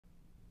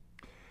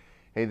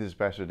Hey, this is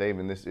Pastor Dave,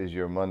 and this is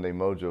your Monday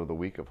Mojo, the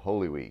week of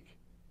Holy Week.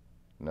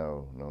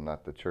 No,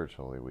 not the church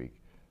Holy Week.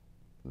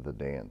 The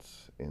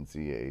dance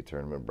NCAA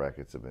tournament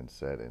brackets have been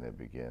set, and it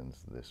begins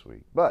this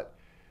week. But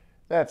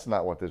that's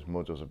not what this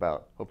Mojo's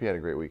about. Hope you had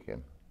a great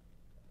weekend.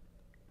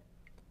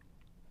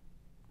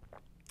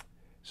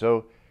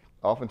 So,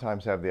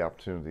 oftentimes have the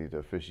opportunity to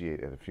officiate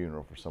at a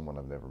funeral for someone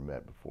I've never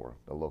met before.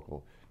 A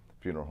local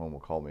funeral home will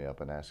call me up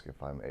and ask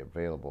if I'm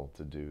available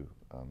to do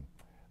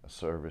a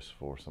service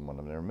for someone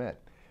I've never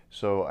met.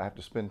 So I have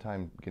to spend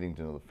time getting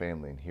to know the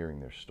family and hearing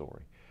their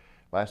story.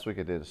 Last week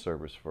I did a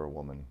service for a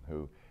woman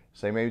who,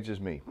 same age as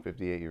me,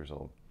 58 years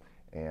old,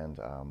 and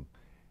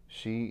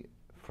she,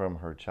 from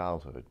her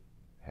childhood,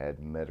 had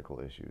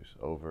medical issues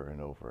over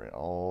and over and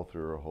all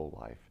through her whole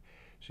life.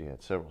 She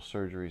had several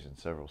surgeries and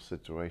several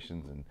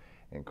situations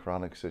and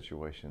chronic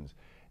situations,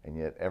 and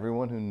yet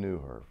everyone who knew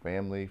her,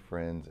 family,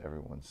 friends,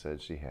 everyone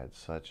said she had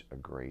such a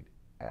great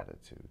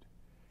attitude.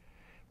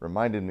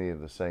 Reminded me of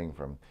the saying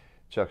from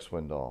Chuck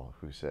Swindoll,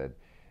 who said,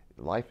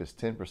 life is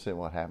 10%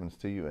 what happens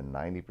to you and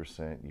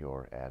 90%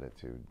 your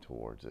attitude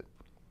towards it.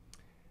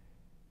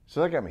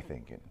 So that got me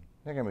thinking.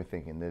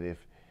 That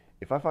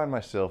if I find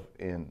myself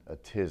in a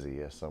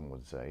tizzy, as some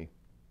would say,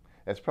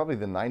 that's probably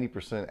the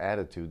 90%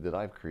 attitude that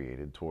I've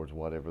created towards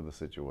whatever the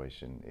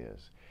situation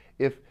is.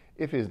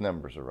 If his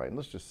numbers are right, and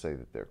let's just say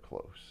that they're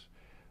close.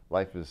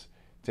 Life is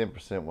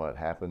 10% what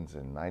happens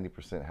and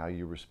 90% how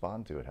you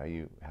respond to it, how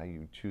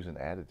you choose an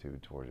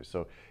attitude towards it.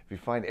 So if you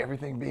find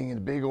everything being a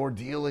big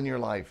ordeal in your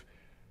life,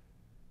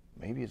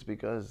 maybe it's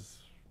because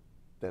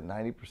that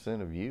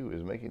 90% of you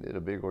is making it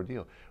a big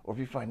ordeal. Or if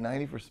you find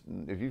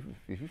 90%,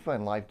 if you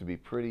find life to be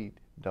pretty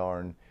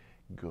darn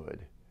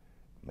good,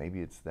 maybe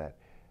it's that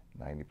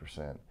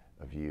 90%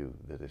 of you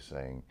that is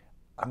saying,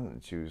 I'm going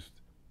to choose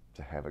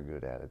to have a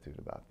good attitude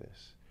about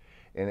this.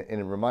 And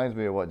it reminds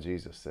me of what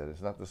Jesus said.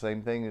 It's not the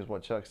same thing as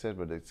what Chuck said,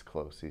 but it's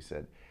close. He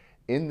said,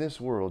 in this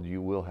world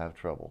you will have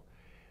trouble.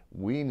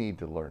 We need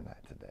to learn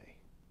that today.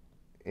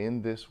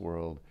 In this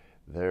world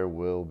there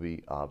will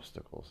be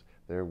obstacles.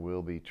 There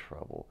will be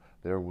trouble.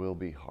 There will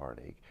be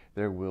heartache.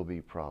 There will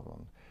be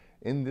problems.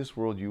 In this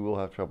world you will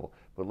have trouble.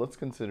 But let's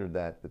consider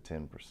that the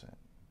 10%.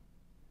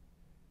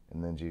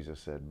 And then Jesus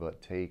said, but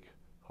take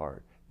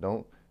heart.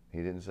 He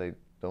didn't say,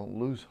 don't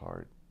lose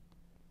heart.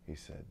 He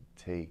said,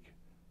 take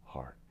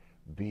heart.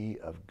 Be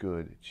of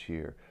good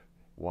cheer.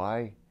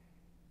 Why?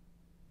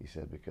 He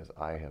said, because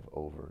I have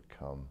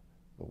overcome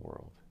the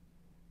world.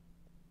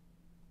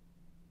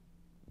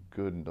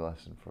 Good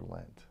lesson for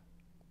Lent.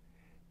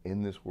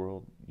 In this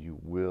world, you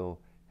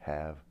will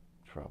have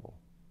trouble.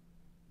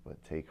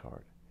 But take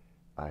heart.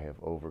 I have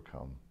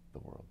overcome the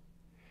world.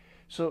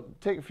 So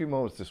take a few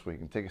moments this week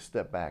and take a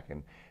step back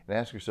and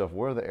ask yourself,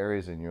 where are the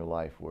areas in your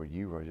life where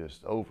you are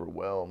just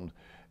overwhelmed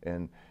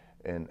and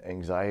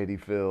anxiety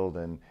filled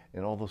and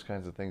all those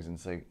kinds of things, and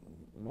say,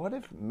 what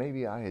if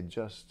maybe I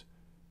adjust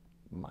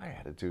my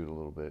attitude a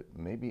little bit?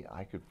 Maybe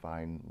I could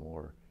find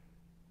more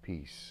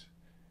peace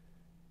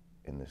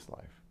in this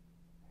life.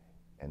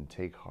 And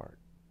take heart.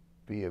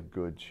 Be of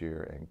good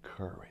cheer and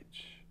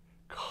courage.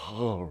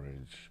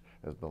 Courage,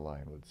 as the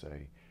lion would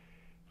say,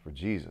 for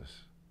Jesus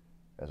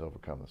has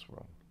overcome this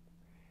world.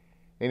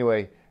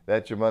 Anyway,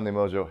 that's your Monday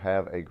Mojo.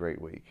 Have a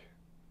great week.